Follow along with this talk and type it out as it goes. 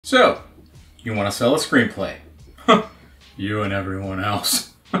So, you want to sell a screenplay. You and everyone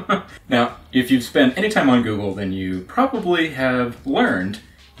else. Now, if you've spent any time on Google, then you probably have learned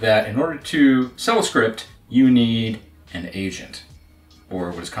that in order to sell a script, you need an agent,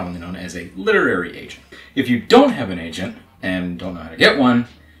 or what is commonly known as a literary agent. If you don't have an agent and don't know how to get one,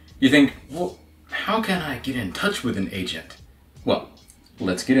 you think, well, how can I get in touch with an agent? Well,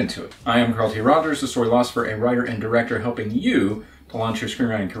 let's get into it. I am Carl T. Rogers, a story philosopher, a writer and director, helping you to launch your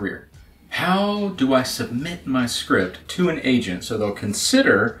screenwriting career. How do I submit my script to an agent so they'll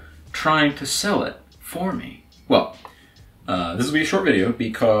consider trying to sell it for me? Well, this will be a short video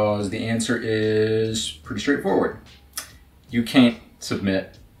because the answer is pretty straightforward. You can't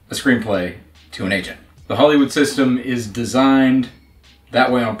submit a screenplay to an agent. The Hollywood system is designed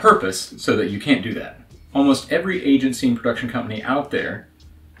that way on purpose so that you can't do that. Almost every agency and production company out there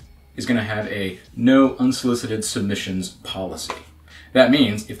is going to have a no unsolicited submissions policy. That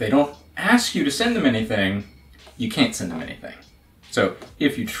means if they don't ask you to send them anything, you can't send them anything. So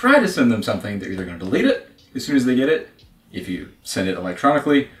if you try to send them something, they're either going to delete it as soon as they get it, if you send it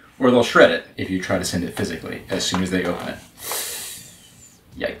electronically, or they'll shred it if you try to send it physically as soon as they open it.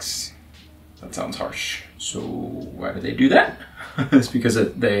 Yikes. That sounds harsh. So why do they do that? It's because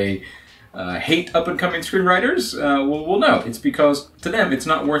they hate up-and-coming screenwriters? Well, no. It's because to them it's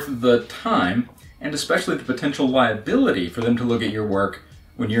not worth the time and especially the potential liability for them to look at your work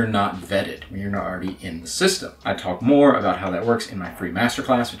when you're not vetted, when you're not already in the system. I talk more about how that works in my free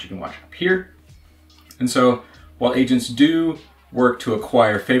masterclass, which you can watch up here. And so while agents do work to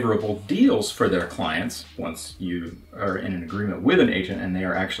acquire favorable deals for their clients, once you are in an agreement with an agent and they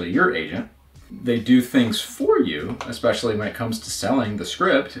are actually your agent, they do things for you, especially when it comes to selling the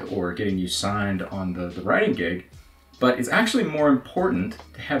script or getting you signed on the writing gig. But it's actually more important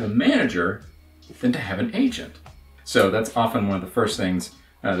to have a manager than to have an agent. So that's often one of the first things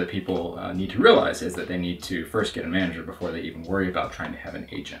that people need to realize, is that they need to first get a manager before they even worry about trying to have an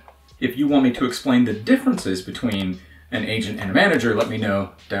agent. If you want me to explain the differences between an agent and a manager, let me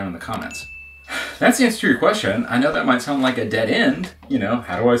know down in the comments. That's the answer to your question. I know that might sound like a dead end. You know,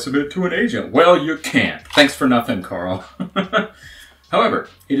 how do I submit to an agent? Well, you can't. Thanks for nothing, Carl. However,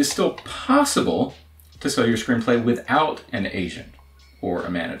 it is still possible to sell your screenplay without an agent or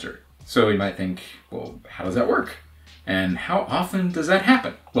a manager. So you might think, well, how does that work? And how often does that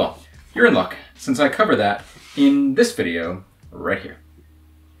happen? Well, you're in luck, since I cover that in this video right here.